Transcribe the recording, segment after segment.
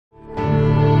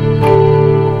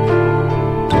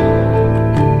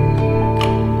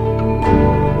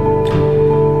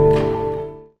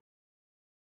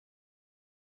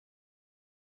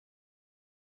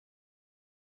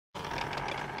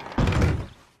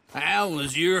How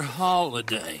was your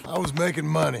holiday? I was making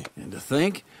money. And to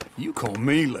think, you call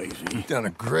me lazy. You've done a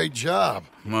great job.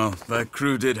 Well, that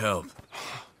crew did help.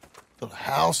 Built a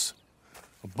house,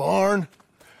 a barn.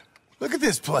 Look at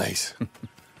this place.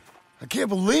 I can't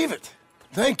believe it.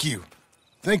 Thank you.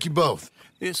 Thank you both.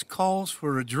 This calls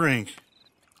for a drink.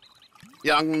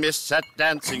 Young miss at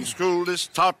dancing school is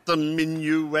taught the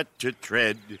minuet to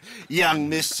tread. Young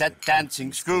miss at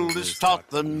dancing school is taught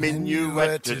the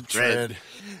minuet to tread.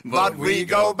 But we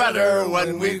go better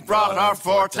when we've brought our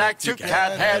four-tack to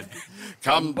Cathead.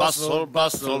 Come bustle,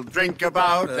 bustle, drink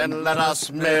about, and let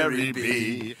us merry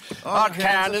be. Our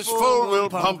can is full, we'll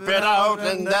pump it out,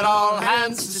 and then all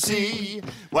hands to see.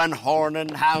 When horn and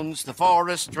hounds the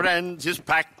forest rend, his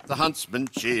pack the huntsman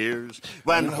cheers.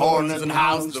 When horn and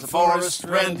hounds the forest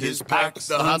rend, his pack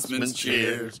the huntsman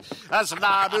cheers. As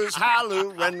loud as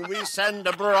halloo when we send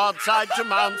a broadside to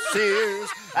Mount Sears.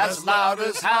 As loud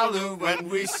as halloo when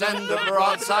we send a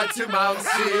broadside to Mount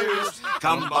Sears.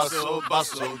 Come bustle,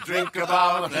 bustle, drink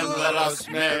about, and let us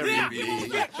merry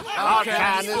be. Our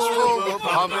can is full, we'll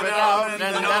pump it out, and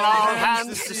then all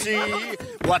hands to see.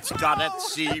 What's got at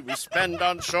sea we spend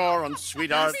on shore on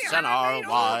sweethearts and our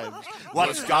wives.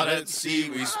 What's got at sea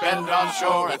we spend on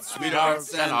shore at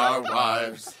sweethearts and our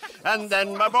wives. And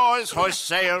then my boys hoist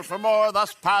sail for more,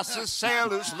 thus passes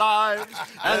sailors' lives.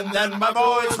 And then my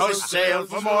boys hoist sail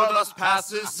for more, thus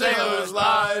passes sailors'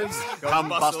 lives. Come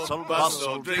bustle,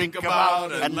 bustle, drink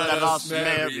about, and let us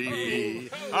merry be.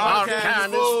 Our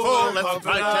can is full, let's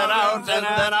break it out, and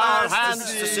then our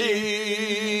hands to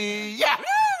see. Yeah!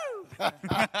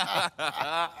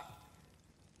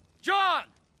 John!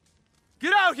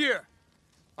 Get out here!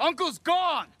 Uncle's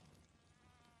gone!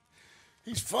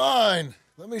 He's fine.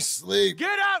 Let me sleep.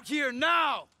 Get out here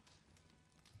now!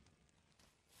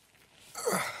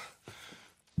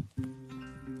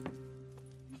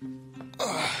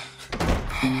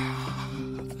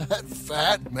 That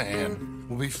fat man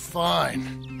will be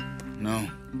fine. No,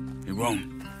 he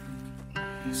won't.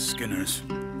 Skinner's.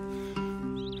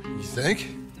 You think?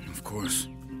 Of course.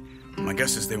 My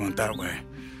guess is they went that way.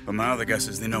 But my other guess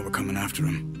is they know we're coming after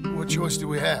him. What choice do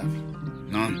we have?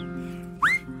 None.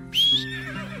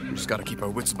 We just gotta keep our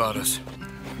wits about us.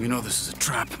 We know this is a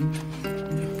trap.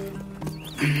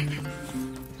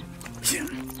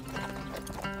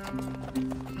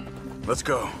 Let's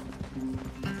go.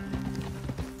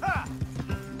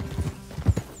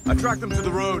 I tracked them to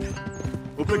the road.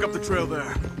 We'll pick up the trail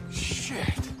there.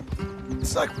 Shit.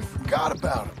 It's like we forgot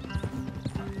about him.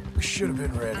 We should have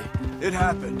been ready. It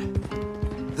happened.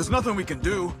 There's nothing we can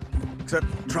do, except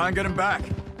try and get him back.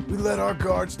 We let our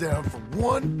guards down for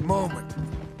one moment.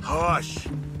 Hush.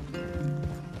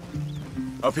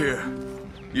 Up here.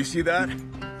 You see that?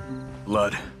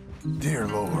 Blood. Dear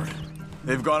Lord.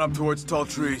 They've gone up towards tall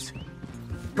trees.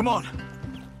 Come on.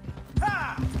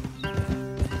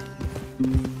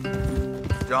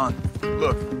 John,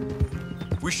 look.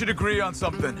 We should agree on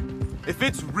something. If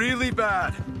it's really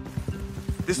bad,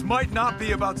 this might not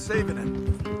be about saving him.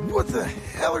 What the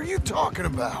hell are you talking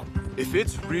about? If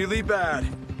it's really bad,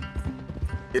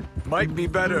 it might be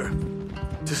better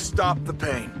to stop the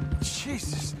pain.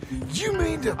 Jesus, you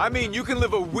mean to... I mean, you can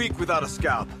live a week without a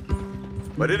scalp,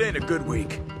 but it ain't a good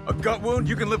week. A gut wound,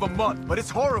 you can live a month, but it's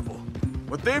horrible.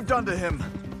 What they've done to him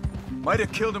might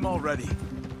have killed him already,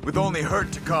 with only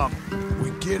hurt to come.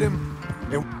 We get him,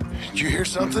 and... Did you hear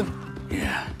something?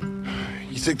 Yeah.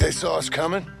 You think they saw us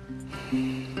coming?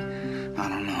 I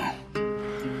don't know.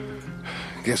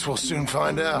 Guess we'll soon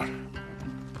find out.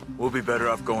 We'll be better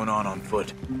off going on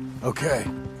foot. Okay.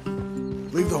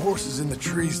 Leave the horses in the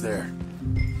trees there.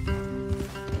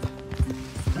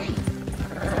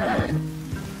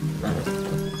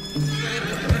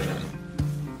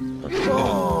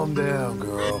 Calm down,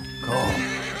 girl. Calm.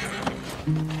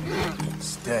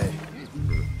 Stay.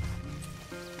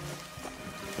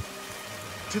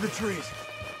 To the trees.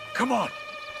 Come on.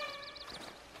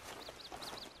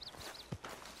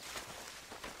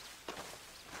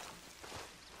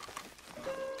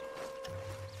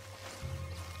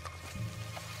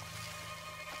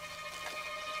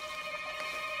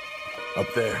 Up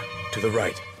there, to the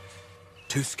right.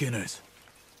 2 Skinners.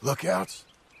 Lookouts?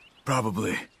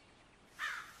 Probably.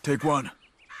 Take one.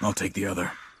 I'll take the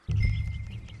other.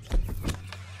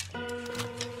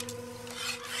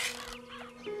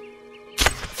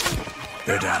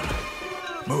 They're down.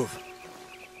 Move.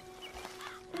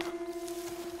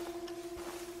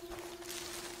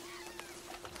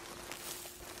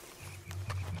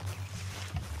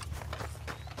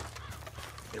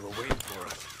 They were waiting for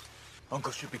us.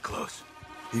 Uncle should be close.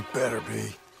 He better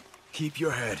be. Keep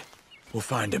your head. We'll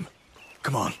find him.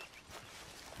 Come on.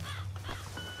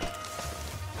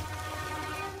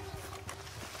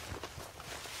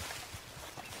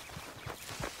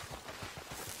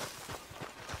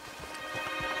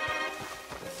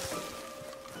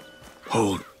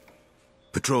 Hold.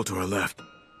 Patrol to our left.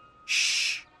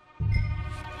 Shh.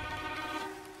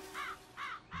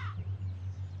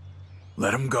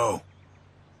 Let him go.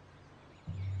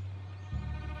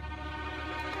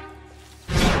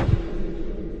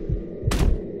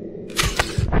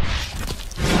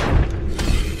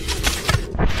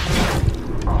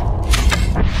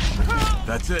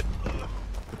 That's it.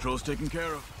 Patrol's taken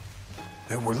care of.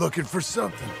 Then we're looking for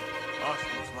something. Us,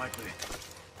 most likely.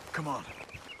 Come on.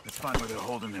 Let's find where they're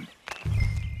holding him.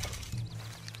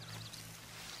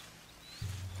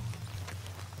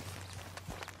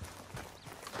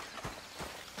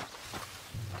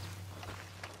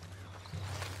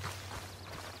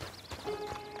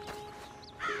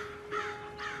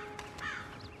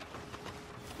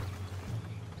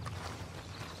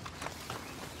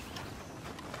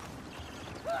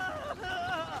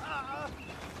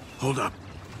 Hold up.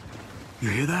 You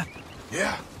hear that?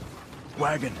 Yeah.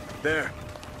 Wagon. There.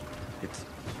 It's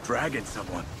dragging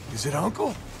someone. Is it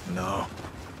Uncle? No.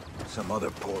 Some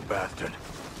other poor bastard.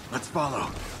 Let's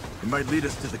follow. It might lead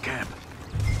us to the camp.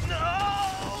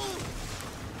 No!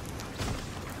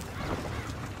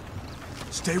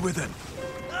 Stay with him.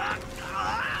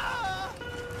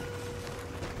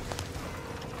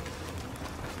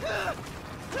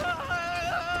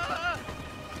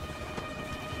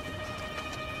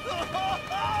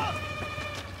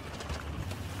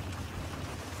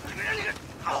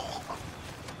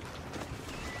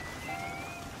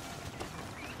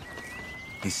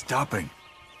 He's stopping.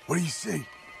 What do you see?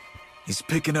 He's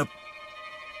picking up...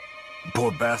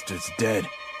 Poor bastard's dead.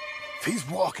 If he's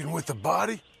walking with the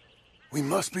body, we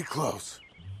must be close.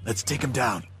 Let's take him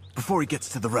down, before he gets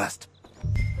to the rest.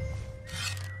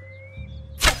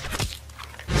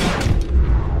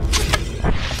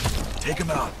 Take him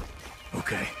out.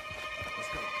 Okay. Let's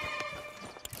go.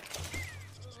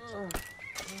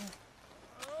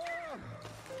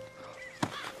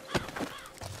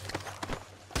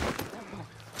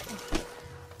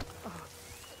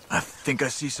 I think I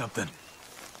see something.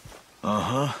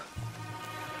 Uh-huh.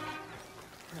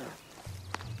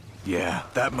 Yeah,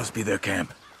 that must be their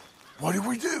camp. What do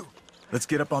we do? Let's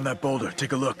get up on that boulder,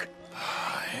 take a look.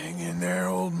 Hang in there,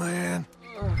 old man.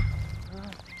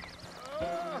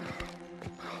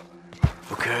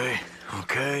 Okay,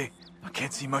 okay. I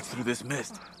can't see much through this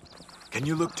mist. Can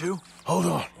you look too? Hold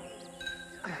on.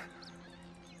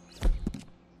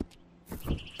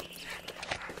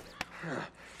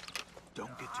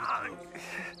 Don't get too close.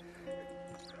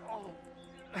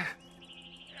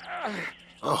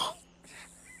 Oh.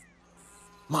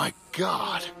 My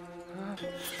God.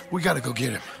 We gotta go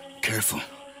get him. Careful.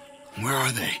 Where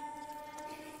are they?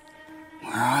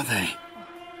 Where are they?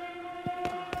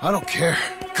 I don't care.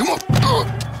 Come on.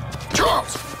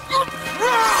 Charles!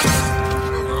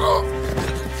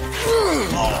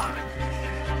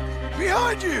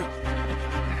 Behind you!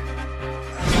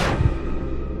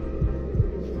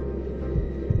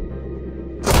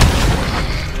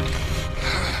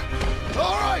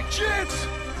 All right, kids!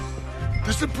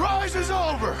 The surprise is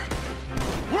over!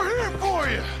 We're here for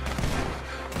you!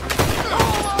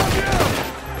 All of you!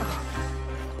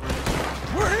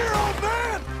 We're here, old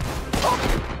man! Up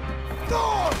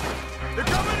north! They're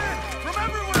coming in from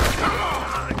everywhere!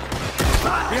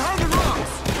 Behind the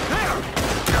rocks! There!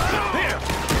 Here!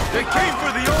 They came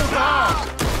for the old dog!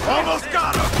 Almost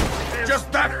got him!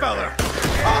 Just that fella!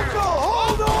 Uncle,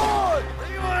 hold on! What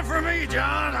do you want from me,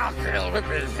 John? I'll rip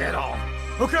his head off.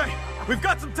 Okay, we've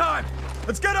got some time!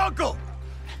 Let's get Uncle!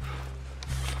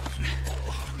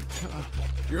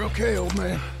 You're okay, old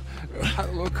man. I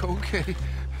look okay.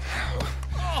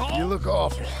 You look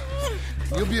awful.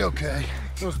 You'll be okay.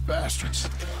 Those bastards.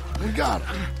 We got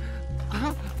them.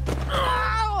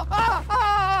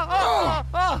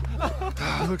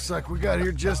 Looks like we got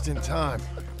here just in time.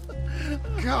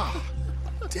 God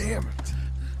damn it.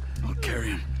 I'll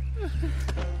carry him.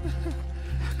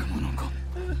 Come on, Uncle.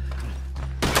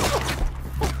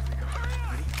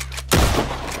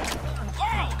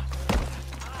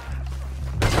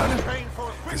 Got him?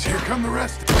 Because here come the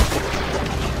rest.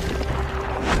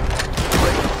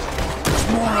 There's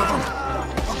more of them.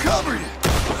 I'll cover you.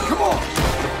 Come on.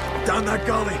 Down that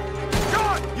gully!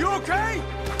 John, you okay?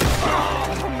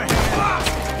 Oh, man!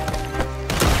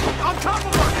 On top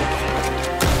of us!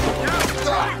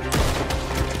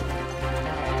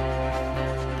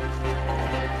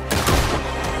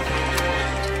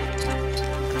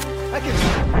 I can...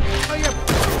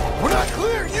 We're not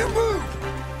clear. You move.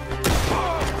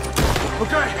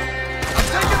 Okay, I'm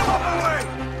taking him up away!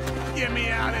 Get me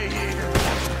out of here!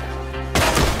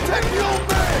 Take the old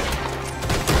man.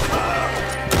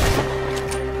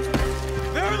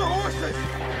 There are the horses!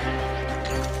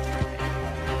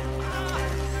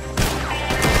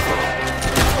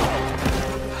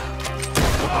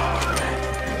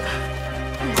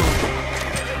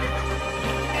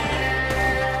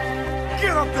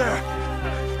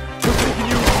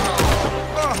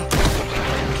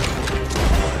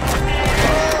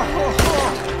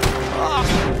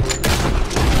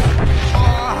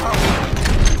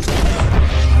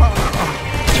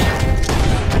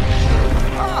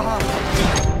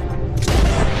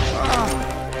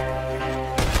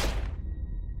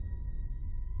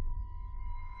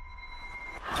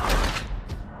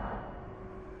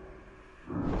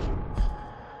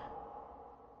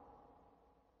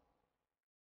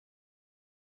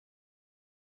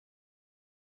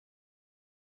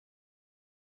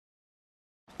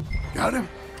 Got him?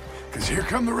 Because here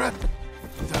come the rep.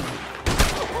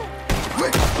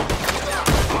 Quick!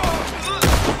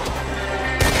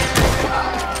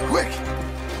 Quick!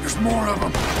 There's more of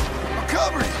them. I'll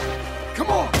cover you. Come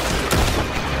on.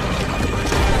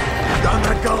 Down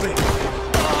that gully.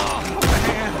 Oh,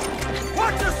 man.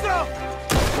 Watch yourself!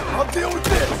 I'll deal with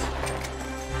this.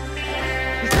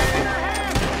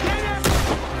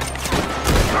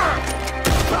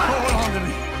 Hold on to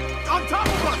me. On top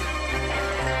of us!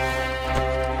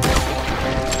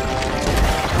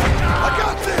 I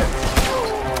got this.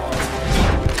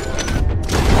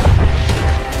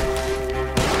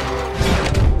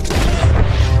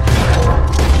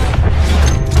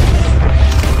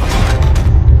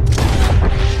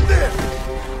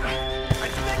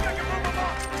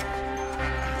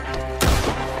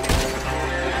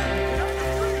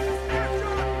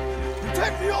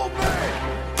 Protect the old man!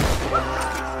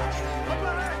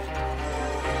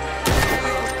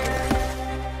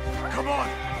 Come on!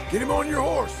 Get him on your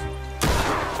horse.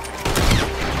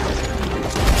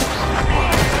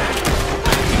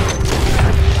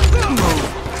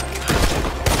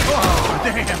 Oh,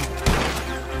 damn!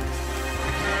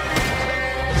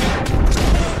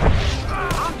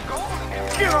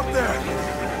 Get up there!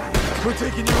 We're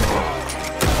taking you home.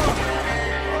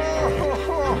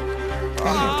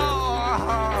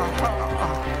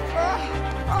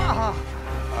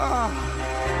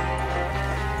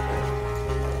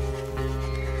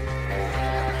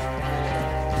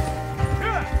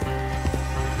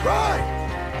 Right!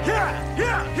 Yeah!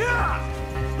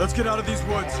 Let's get out of these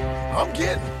woods. I'm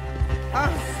getting.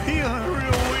 I'm feeling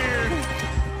real weird.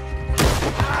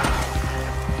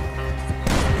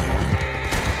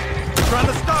 Trying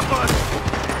to stop us.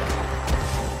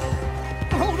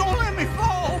 Oh, don't let me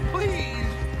fall,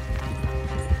 please.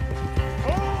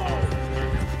 Oh!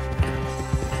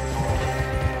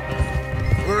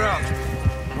 We're out.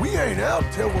 We ain't out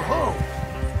till we're home.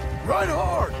 Ride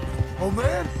hard, old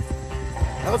man.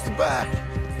 How's the back?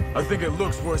 I think it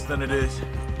looks worse than it is.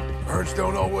 Burns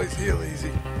don't always heal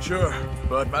easy. Sure,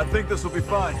 but I think this will be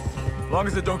fine. As long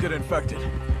as it don't get infected.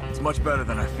 It's much better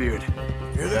than I feared.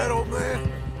 Hear that, old man?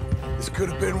 This could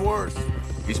have been worse.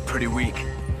 He's pretty weak.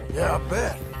 Yeah, I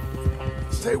bet.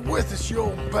 Stay with us, you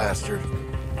old bastard.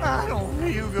 I don't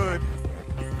feel good.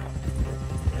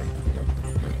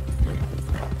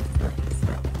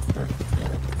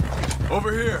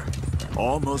 Over here.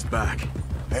 Almost back.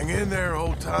 Hang in there,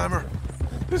 old-timer.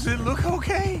 Does it look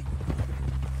okay?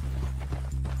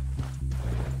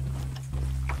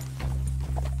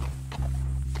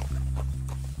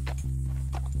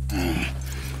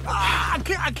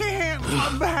 I can't.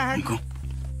 I'm back.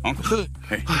 Uncle.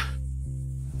 Hey.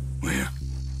 We're here.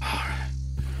 All right.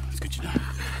 Let's get you down.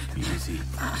 Easy.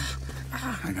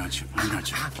 I got you.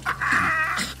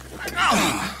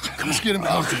 Let's get him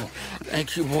comfortable.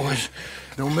 Thank you, boys.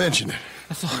 Don't mention it.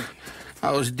 I thought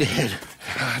I was dead.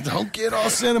 Don't get all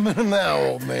sentimental now,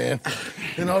 old man.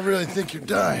 Then I'll really think you're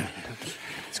dying.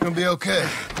 It's gonna be okay.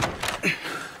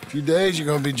 A few days, you're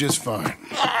gonna be just fine.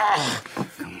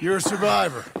 You're a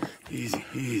survivor. Easy.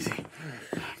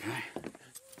 Okay.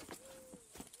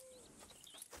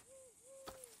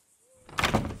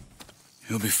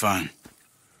 He'll be fine.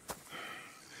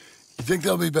 You think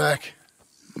they'll be back?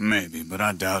 Maybe, but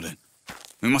I doubt it.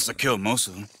 We must have killed most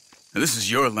of them. This is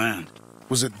your land.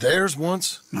 Was it theirs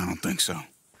once? I don't think so.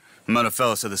 I met a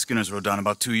fella said the Skinners rode down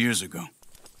about 2 years ago.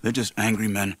 They're just angry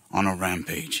men on a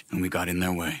rampage, and we got in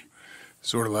their way.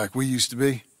 Sort of like we used to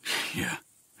be. Yeah,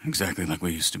 exactly like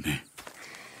we used to be.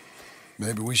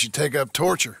 Maybe we should take up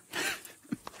torture.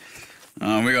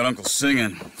 We got Uncle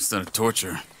singing instead of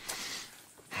torture.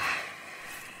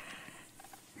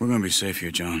 We're gonna be safe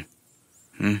here, John.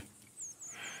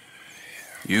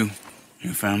 You,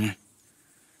 your family,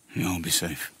 you'll all be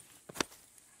safe.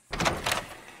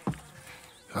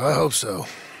 I hope so.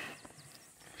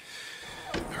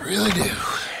 I really do.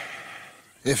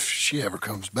 If she ever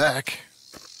comes back.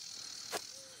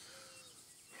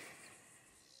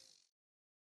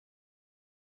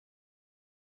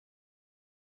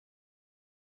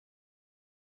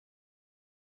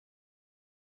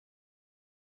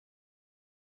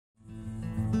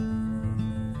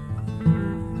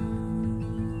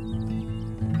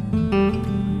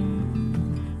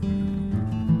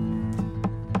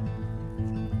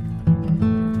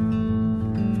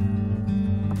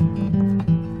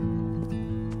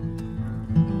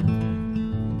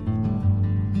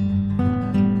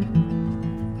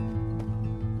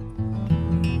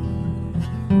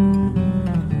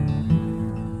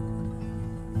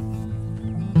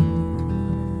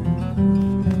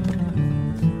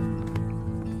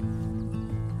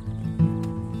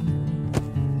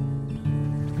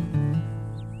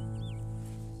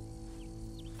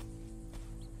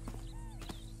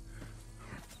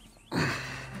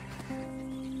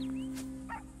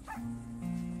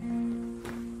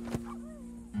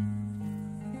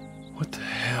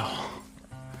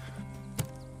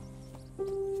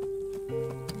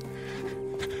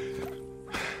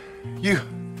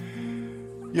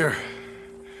 You're...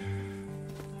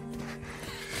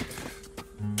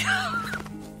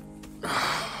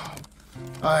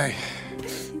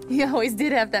 You always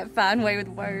did have that fine way with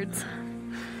words.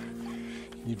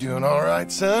 You doing all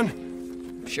right,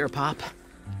 son? Sure, Pop.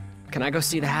 Can I go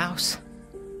see the house?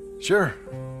 Sure.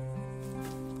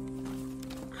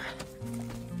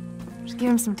 Just give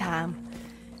him some time.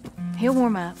 He'll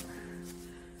warm up.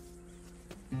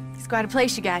 It's quite a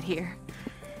place you got here.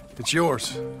 It's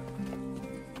yours.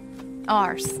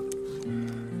 Ours.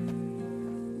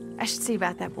 I should see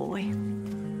about that boy.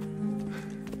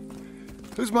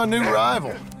 Who's my new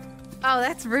rival? Oh,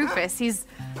 that's Rufus. He's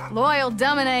loyal,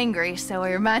 dumb, and angry, so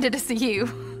he reminded us of you.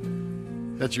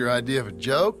 That's your idea of a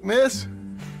joke, miss?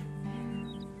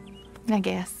 I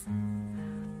guess.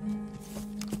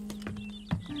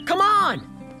 Come on!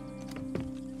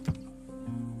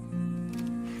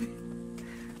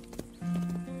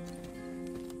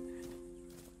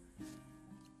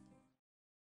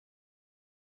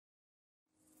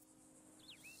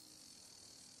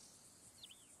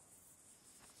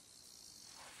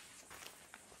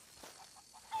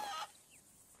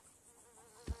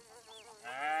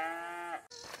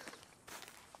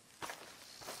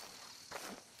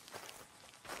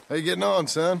 How you getting on,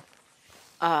 son?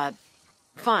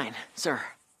 Fine, sir.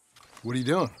 What are you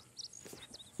doing?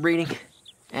 Reading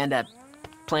and,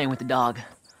 playing with the dog.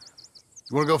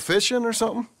 You wanna go fishing or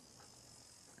something?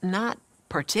 Not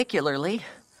particularly.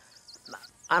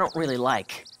 I don't really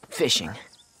like fishing.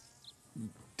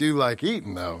 Do like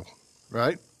eating, though,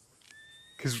 right?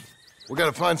 'Cause we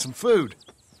gotta find some food.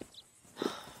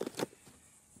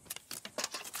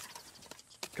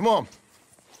 Come on.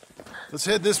 Let's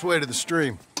head this way to the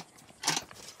stream.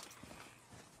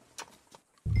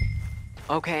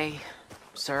 Okay,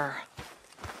 sir.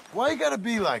 Why you gotta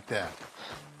be like that?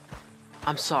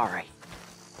 I'm sorry.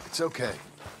 It's okay.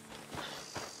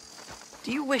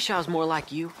 Do you wish I was more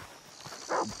like you?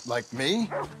 Like me?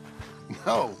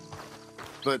 No.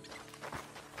 But...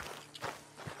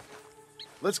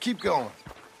 let's keep going.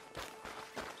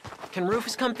 Can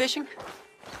Rufus come fishing?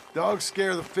 Dogs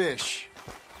scare the fish.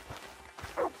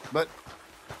 But...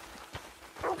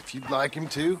 if you'd like him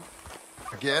to,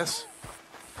 I guess.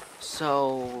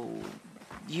 So...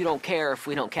 you don't care if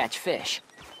we don't catch fish?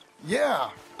 Yeah,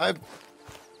 I'm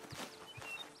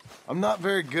not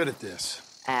very good at this.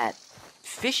 At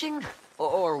fishing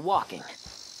or walking?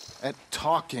 At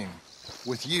talking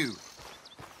with you.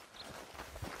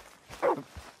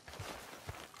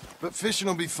 But fishing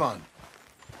will be fun.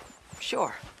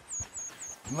 Sure.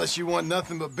 Unless you want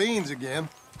nothing but beans again.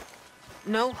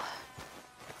 No.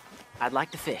 I'd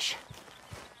like to fish.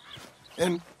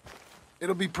 And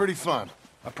it'll be pretty fun,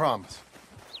 I promise.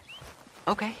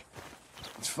 Okay.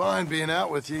 It's fine being out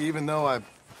with you, even though I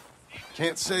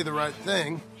can't say the right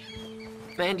thing.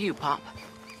 And you, Pop.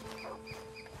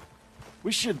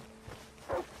 We should...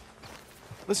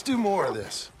 let's do more of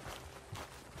this.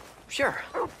 Sure.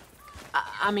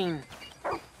 I mean...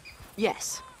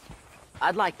 yes.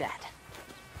 I'd like that.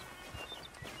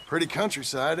 Pretty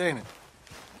countryside, ain't it?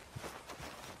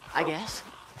 I guess.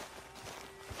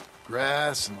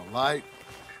 Grass and the light.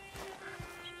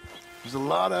 There's a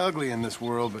lot of ugly in this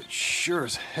world, but sure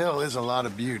as hell is a lot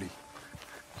of beauty.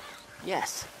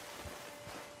 Yes.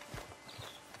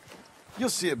 You'll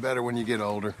see it better when you get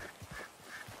older.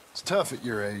 It's tough at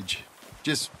your age.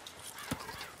 Just...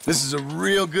 this is a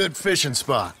real good fishing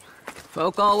spot.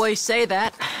 Folk always say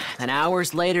that, and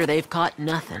hours later they've caught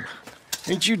nothing.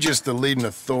 Ain't you just the leading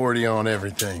authority on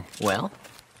everything? Well,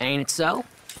 ain't it so?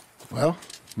 Well,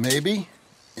 maybe.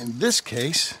 In this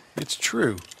case, it's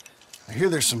true. I hear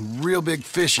there's some real big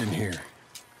fish in here.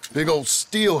 Big old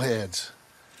steelheads.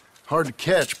 Hard to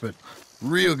catch, but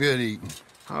real good eating.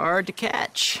 Hard to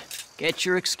catch. Get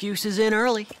your excuses in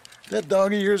early. That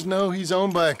dog of yours know he's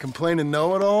owned by a complaining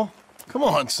know-it-all? Come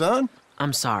on, son.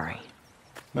 I'm sorry.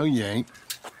 No, you ain't.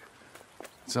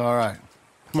 It's all right.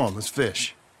 Come on, let's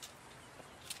fish.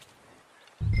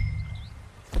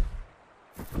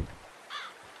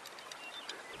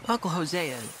 Uncle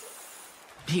Hosea,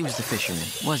 he was the fisherman,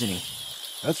 wasn't he?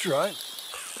 That's right.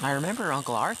 I remember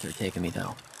Uncle Arthur taking me,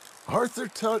 though. Arthur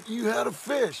taught you how to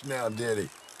fish now, did he?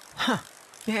 Huh.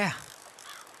 Yeah.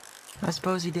 I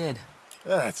suppose he did.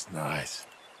 That's nice.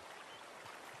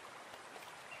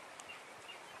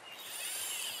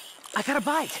 I got a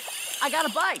bite! I got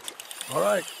a bite! All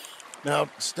right. Now,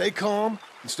 stay calm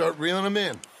and start reeling them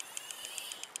in.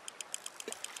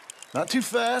 Not too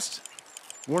fast.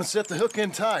 You want to set the hook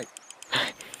in tight.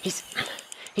 He's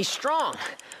strong.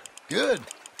 Good.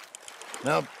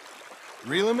 Now,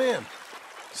 reel him in.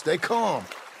 Stay calm.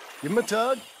 Give him a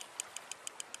tug.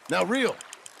 Now reel.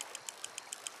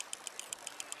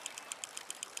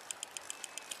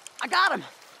 I got him.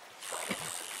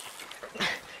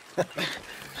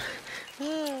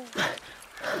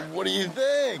 What do you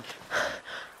think?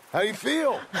 How do you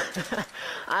feel?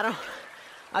 I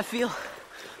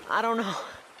don't know.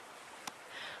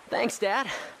 Thanks, Dad.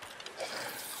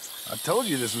 I told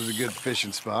you this was a good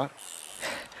fishing spot.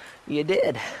 You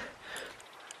did.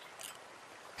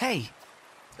 Hey,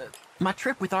 my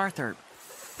trip with Arthur,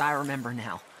 I remember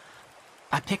now.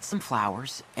 I picked some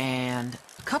flowers, and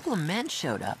a couple of men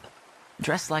showed up,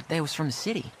 dressed like they was from the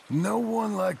city. No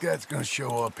one like that's gonna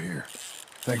show up here.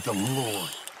 Thank the Lord.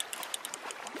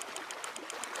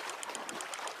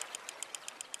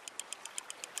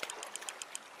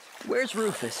 Where's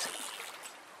Rufus?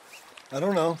 I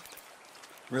don't know.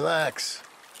 Relax.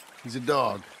 He's a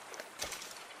dog.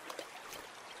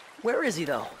 Where is he,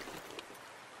 though?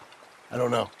 I don't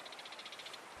know.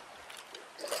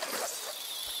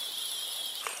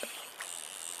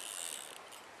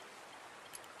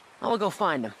 I'll go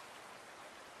find him.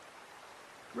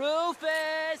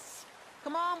 Rufus!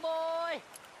 Come on, boy!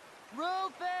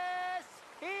 Rufus!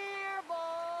 Here,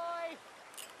 boy!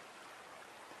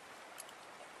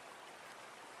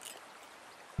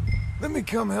 Let me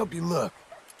come help you look.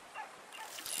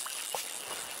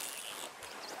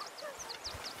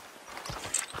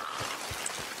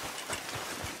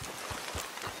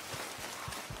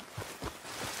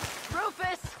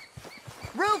 Rufus!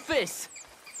 Rufus!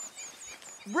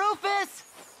 Rufus!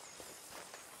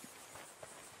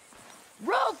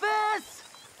 Rufus!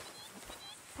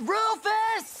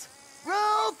 Rufus!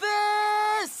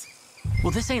 Rufus!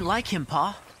 Well, this ain't like him,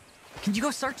 Pa. Can you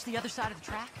go search the other side of the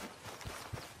track?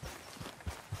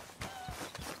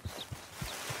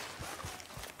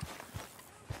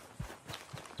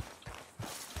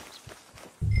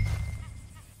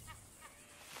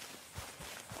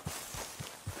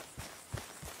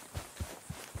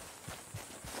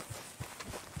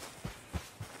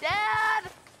 Dad!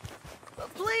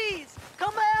 Please,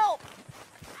 come help!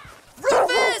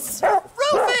 Rufus!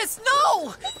 Rufus,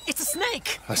 no! It's a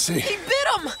snake! I see. He bit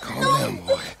him! Calm down,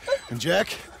 boy. And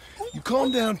Jack, you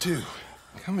calm down too.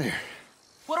 Come here.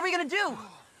 What are we gonna do?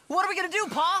 What are we gonna do,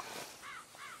 Pa?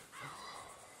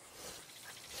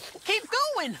 Keep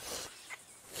going!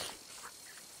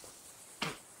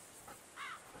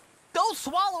 Don't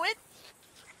swallow it!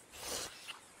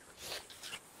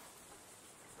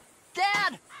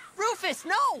 Dad! Rufus,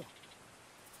 no!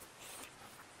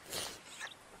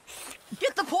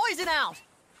 Get the poison out!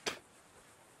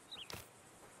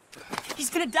 He's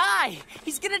gonna die!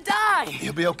 He's gonna die!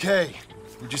 He'll be okay.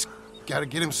 We just gotta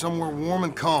get him somewhere warm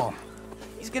and calm.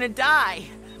 He's gonna die!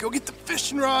 Go get the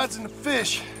fishing rods and the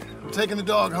fish. I'm taking the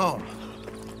dog home.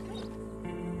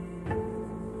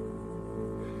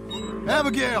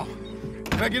 Abigail!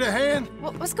 Can I get a hand?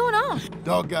 What's going on?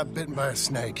 Dog got bitten by a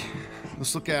snake.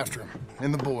 Let's look after him.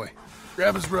 And the boy.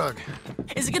 Grab his rug.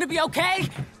 Is it gonna be okay?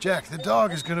 Jack, the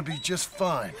dog is gonna be just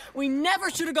fine. We never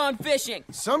should have gone fishing!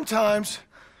 Sometimes,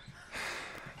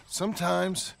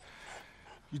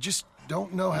 you just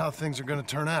don't know how things are gonna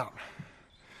turn out.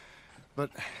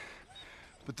 But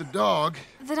the dog...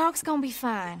 The dog's gonna be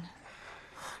fine.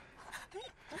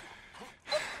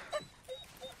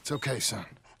 It's okay, son.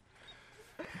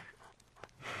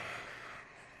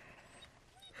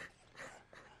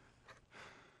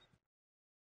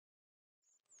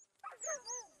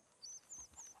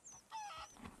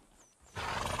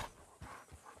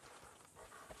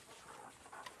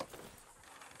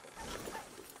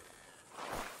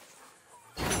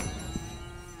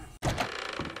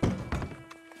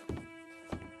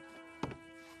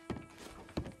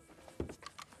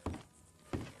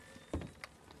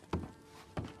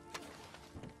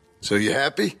 So you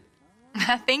happy?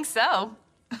 I think so.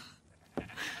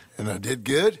 And I did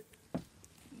good?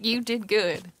 You did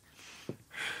good.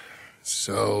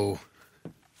 So...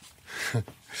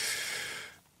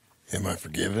 am I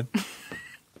forgiven?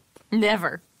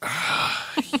 Never.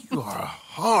 You are a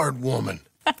hard woman.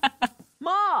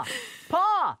 Ma!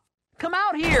 Pa! Come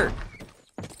out here!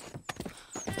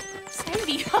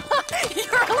 Sadie,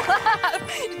 you're alive!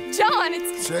 John,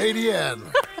 it's... Sadie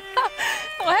Adler.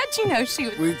 Well, how'd you know she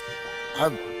was... I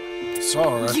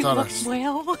saw her. I You thought look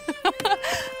well.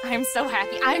 I'm so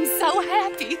happy. I'm so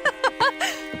happy.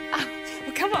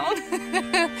 Well, come on.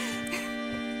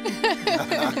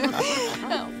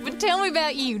 But tell me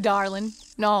about you, darling.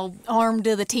 All armed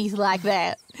to the teeth like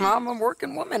that. I'm a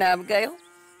working woman, Abigail.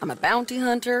 I'm a bounty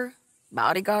hunter,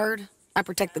 bodyguard. I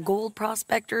protect the gold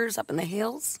prospectors up in the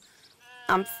hills.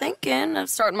 I'm thinking of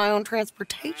starting my own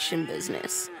transportation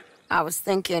business. I was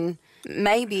thinking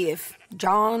Maybe if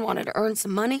John wanted to earn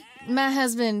some money. My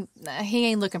husband, he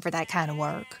ain't looking for that kind of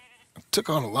work. I took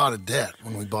on a lot of debt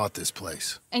when we bought this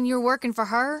place. And you're working for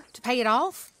her to pay it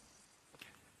off?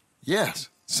 Yes,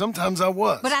 sometimes I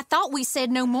was. But I thought we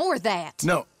said no more of that.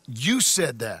 No, you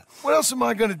said that. What else am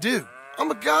I gonna do?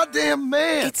 I'm a goddamn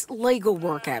man. It's legal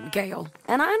work, Abigail.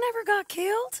 And I never got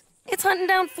killed. It's hunting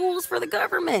down fools for the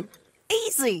government.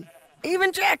 Easy.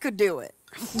 Even Jack could do it.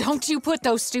 Don't you put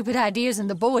those stupid ideas in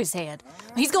the boy's head.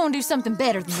 He's gonna do something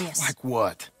better than this. Like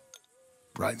what?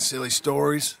 Writing silly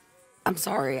stories? I'm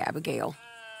sorry, Abigail.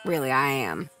 Really, I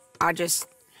am. I just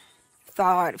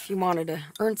thought if you wanted to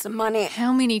earn some money...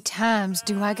 How many times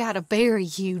do I gotta bury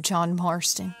you, John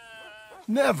Marston?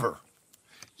 Never.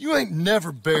 You ain't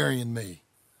never burying me.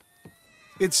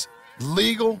 It's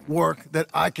legal work that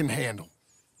I can handle.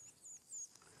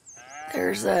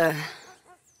 There's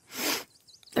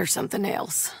something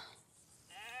else.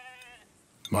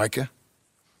 Micah?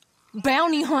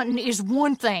 Bounty hunting is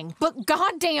one thing, but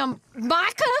goddamn,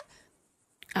 Micah?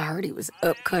 I heard he was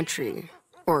up country,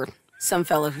 or some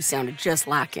fellow who sounded just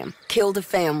like him. Killed a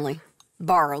family,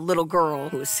 bar a little girl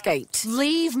who escaped.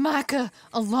 Leave Micah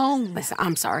alone. Listen,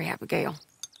 I'm sorry, Abigail.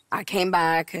 I came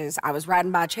by because I was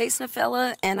riding by chasing a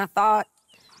fella, and I thought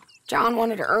John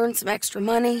wanted to earn some extra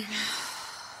money.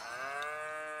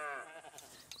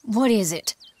 What is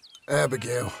it?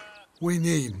 Abigail, we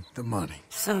need the money.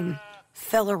 Some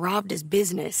fella robbed his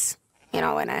business. You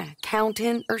know, an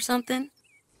accountant or something.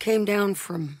 Came down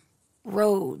from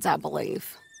Rhodes, I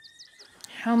believe.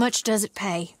 How much does it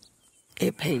pay?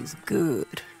 It pays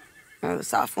good. Well, the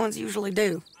soft ones usually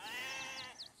do.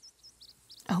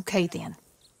 Okay, then.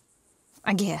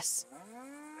 I guess.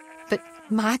 But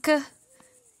Micah?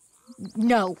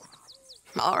 No.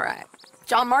 All right.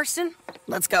 John Marston,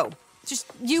 let's go. Just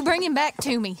you bring him back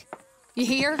to me. You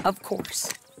hear? Of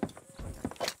course.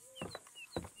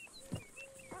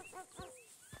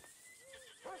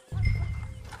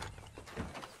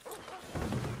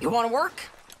 You want to work?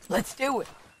 Let's do it.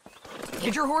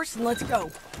 Get your horse and let's go.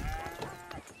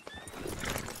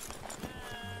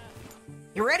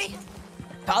 You ready?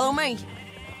 Follow me.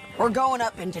 We're going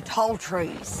up into tall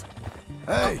trees.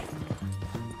 Hey,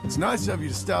 it's nice of you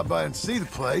to stop by and see the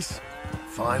place.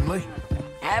 Finally.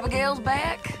 Abigail's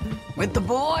back with the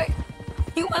boy.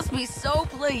 You must be so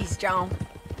pleased, John.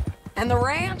 And the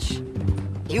ranch?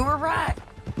 You were right.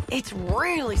 It's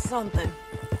really something.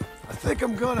 I think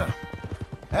I'm gonna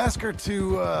ask her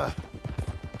to,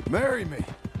 marry me.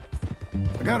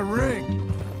 I got a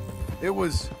ring. It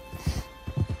was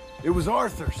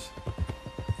Arthur's.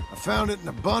 I found it in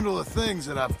a bundle of things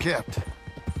that I've kept.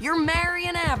 You're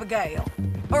marrying Abigail.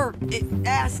 Or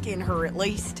asking her, at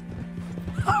least.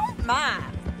 Oh, my.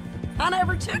 I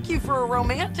never took you for a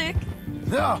romantic.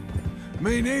 No,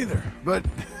 me neither. But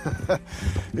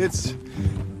it's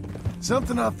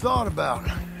something I've thought about.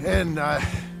 And I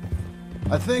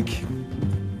think...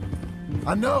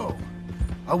 I know.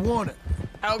 I want it.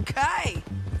 Okay.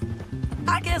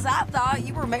 I guess I thought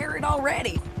you were married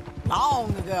already.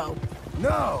 Long ago.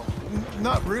 No,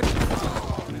 not really.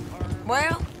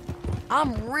 Well,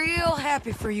 I'm real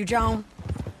happy for you, John.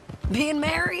 Being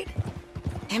married,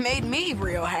 it made me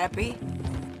real happy.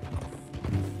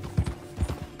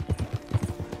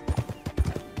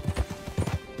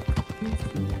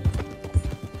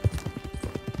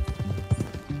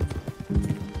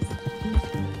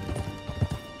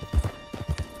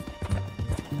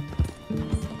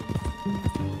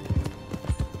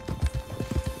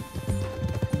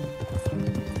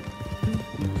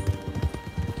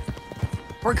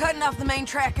 We're cutting off the main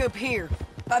track up here,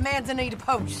 by Manzanita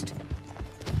Post.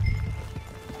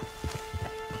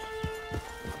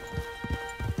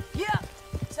 Yeah,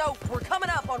 so we're coming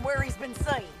up on where he's been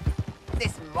seen.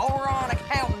 This moron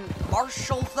accountant,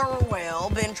 Marshall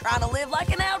Thurwell, been trying to live like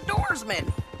an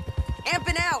outdoorsman.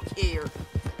 Camping out here.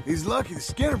 He's lucky the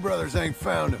Skinner brothers ain't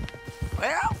found him.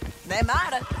 Well, they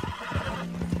mighta.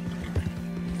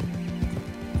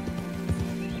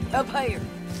 Up here.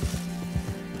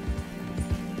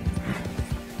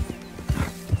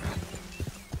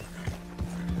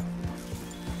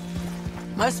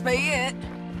 Must be it.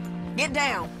 Get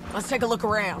down. Let's take a look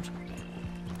around.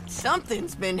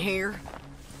 Something's been here.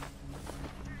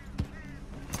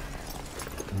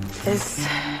 This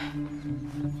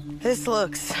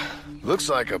looks... Looks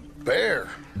like a bear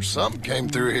or something came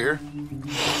through here.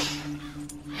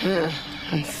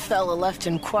 Fella left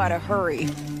in quite a hurry.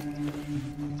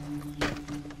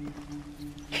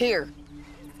 Here.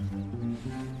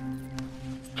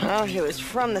 Oh, he was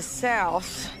from the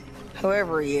south,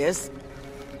 whoever he is.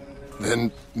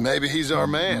 Then maybe he's our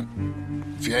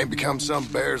man. If he ain't become some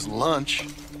bear's lunch.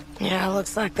 Yeah,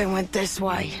 looks like they went this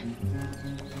way.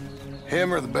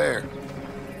 Him or the bear?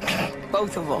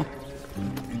 Both of them.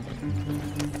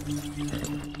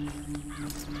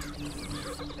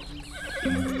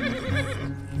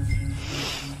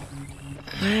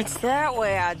 It's that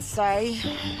way, I'd say.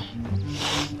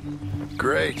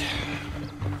 Great.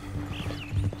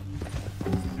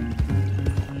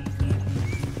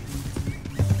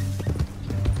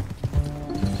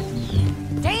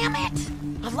 Damn it!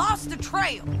 I lost the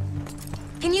trail.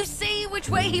 Can you see which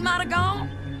way he might have gone?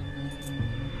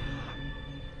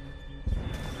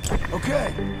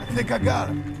 Okay, I think I got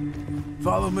him.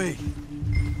 Follow me.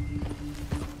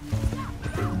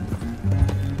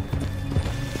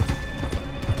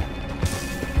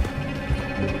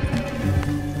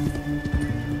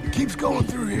 It keeps going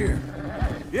through here.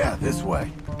 Yeah, this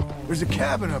way. There's a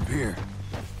cabin up here.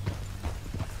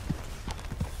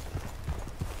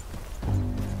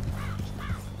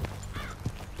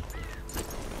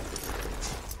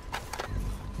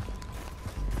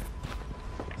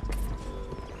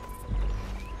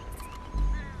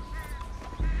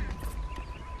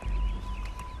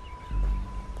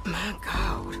 My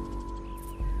God.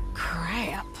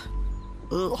 Crap.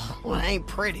 Ugh, well, it ain't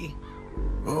pretty.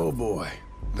 Oh boy.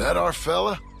 That our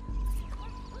fella?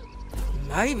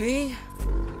 Maybe.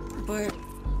 But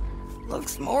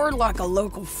looks more like a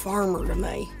local farmer to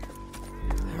me.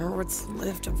 Or what's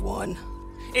left of one.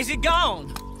 Is he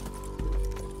gone?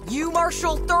 You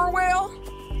Marshal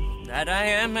Thorwell? That I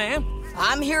am, ma'am.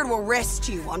 I'm here to arrest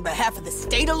you on behalf of the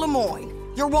state of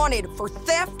Lemoyne. You're wanted for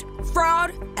theft,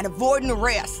 fraud, and avoiding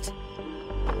arrest.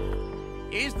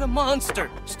 Is the monster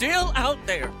still out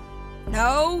there?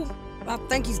 No, I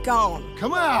think he's gone.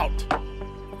 Come out!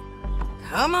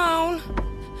 Come on.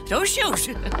 Don't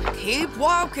shoot. Keep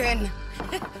walking.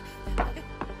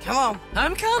 Come on.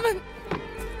 I'm coming.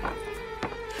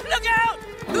 Look out!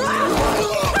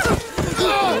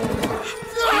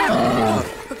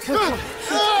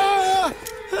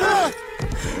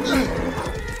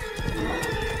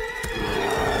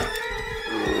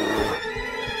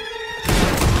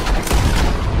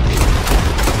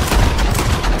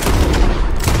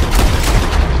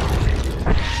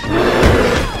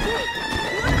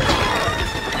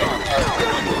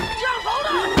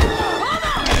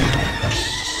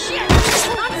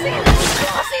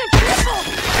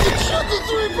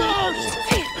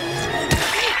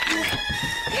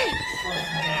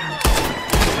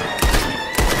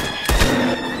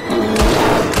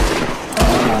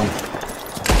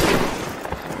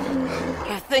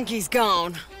 I think he's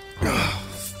gone.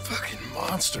 Fucking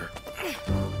monster.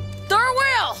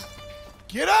 Thorwell!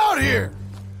 Get out here!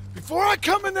 Before I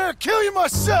come in there and kill you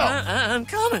myself! I'm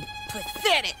coming.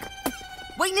 Pathetic.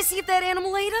 Waiting to see if that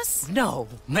animal ate us? No,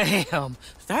 ma'am.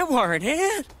 That weren't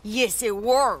it. Yes, it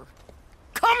were.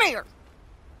 Come here.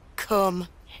 Come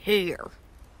here.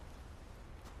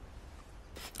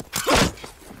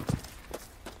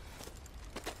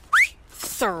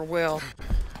 Thorwell,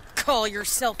 call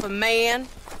yourself a man?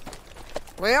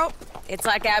 Well, it's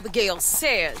like Abigail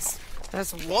says.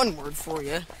 That's one word for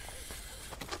you.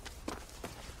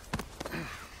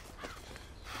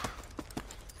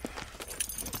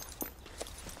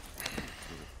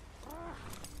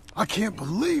 I can't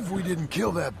believe we didn't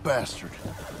kill that bastard.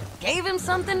 Gave him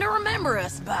something to remember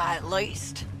us by, at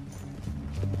least.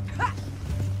 Ha!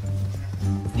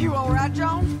 You all right,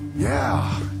 John?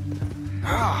 Yeah.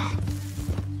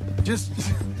 Just...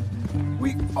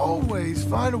 we always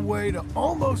find a way to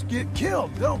almost get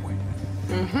killed, don't we?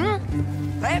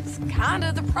 Mm-hmm. That's kind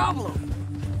of the problem.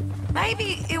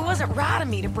 Maybe it wasn't right of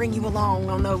me to bring you along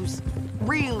on those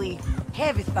really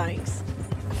heavy things.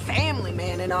 A family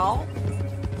man and all.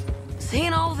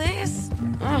 Seeing all this,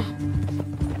 I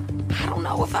don't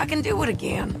know if I can do it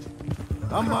again.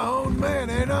 I'm my own man,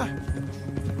 ain't I?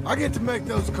 I get to make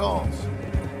those calls.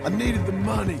 I needed the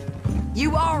money.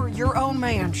 You are your own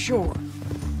man, sure.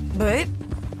 But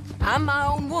I'm my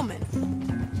own woman.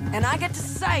 And I get to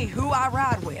say who I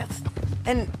ride with.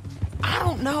 And I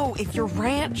don't know if your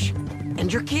ranch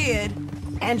and your kid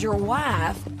and your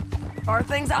wife are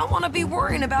things I want to be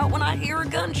worrying about when I hear a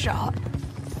gunshot.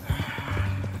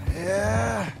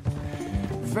 Yeah,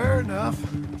 fair enough.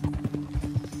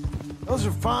 Those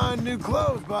are fine new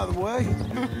clothes, by the way.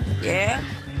 Yeah?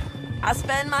 I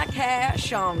spend my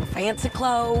cash on fancy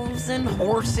clothes and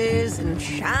horses and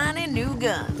shiny new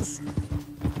guns.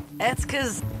 That's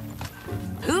 'cause...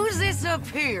 Who's this up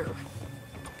here?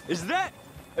 Is that...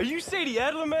 Are you Sadie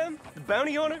Adler, man? The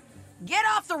bounty hunter? Get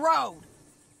off the road!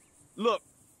 Look,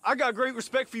 I got great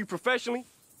respect for you professionally,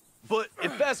 but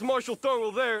if that's Marshal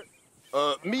Thorwell there,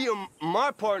 me and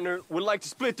my partner would like to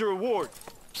split the reward.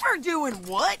 For doing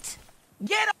what?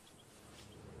 Get up!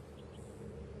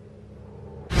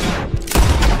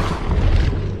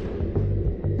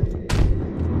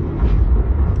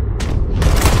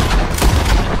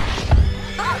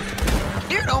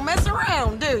 You don't mess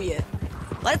around, do you?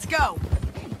 Let's go.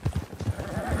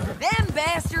 Them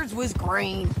bastards was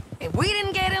green. If we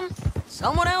didn't get him,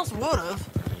 someone else would've.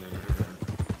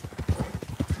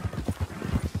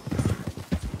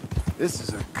 This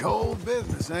is a cold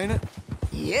business, ain't it?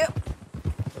 Yep.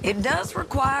 It does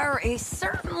require a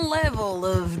certain level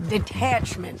of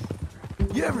detachment.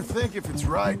 You ever think if it's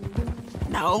right?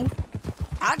 No.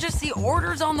 I just see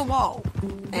orders on the wall,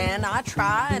 and I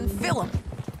try and fill them.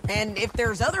 And if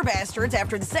there's other bastards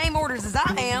after the same orders as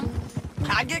I am,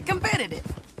 I get competitive.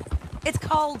 It's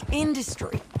called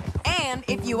industry. And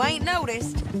if you ain't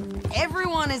noticed,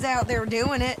 everyone is out there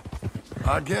doing it.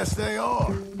 I guess they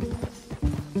are.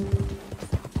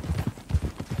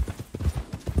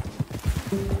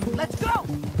 Let's go!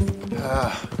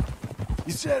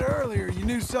 You said earlier you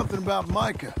knew something about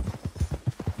Micah.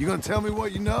 You gonna tell me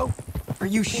what you know? Are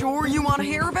you sure you want to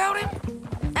hear about him?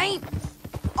 Ain't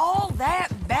all that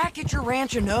back at your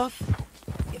ranch enough?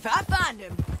 If I find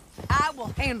him, I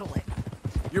will handle it.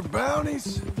 Your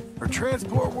bounties or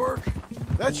transport work?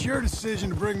 That's your decision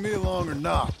to bring me along or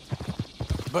not.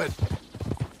 But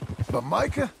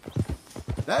Micah?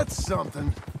 That's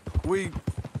something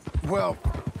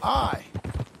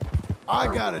I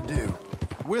gotta do.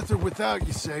 With or without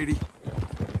you, Sadie.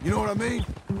 You know what I mean?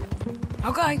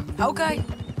 Okay.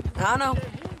 I know.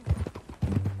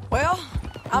 Well,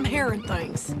 I'm hearing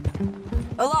things.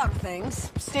 A lot of things.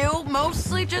 Still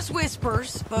mostly just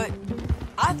whispers, but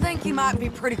I think you might be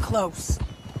pretty close.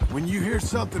 When you hear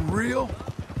something real,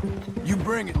 you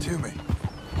bring it to me.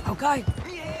 Okay.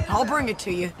 I'll bring it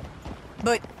to you.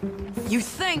 But you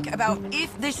think about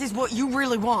if this is what you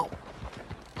really want.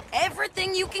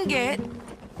 Everything you can get,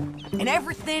 and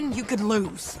everything you could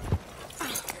lose.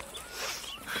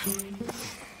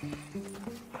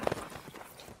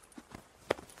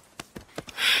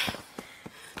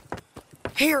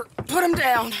 Here, put him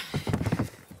down.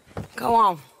 Go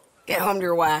on. Get home to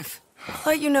your wife. I'll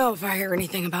let you know if I hear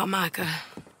anything about Micah.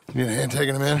 You need a hand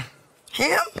taking him in?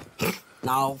 Him?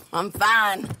 No, I'm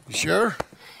fine. You sure?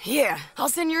 Yeah, I'll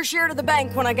send your share to the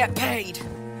bank when I get paid.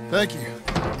 Thank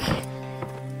you.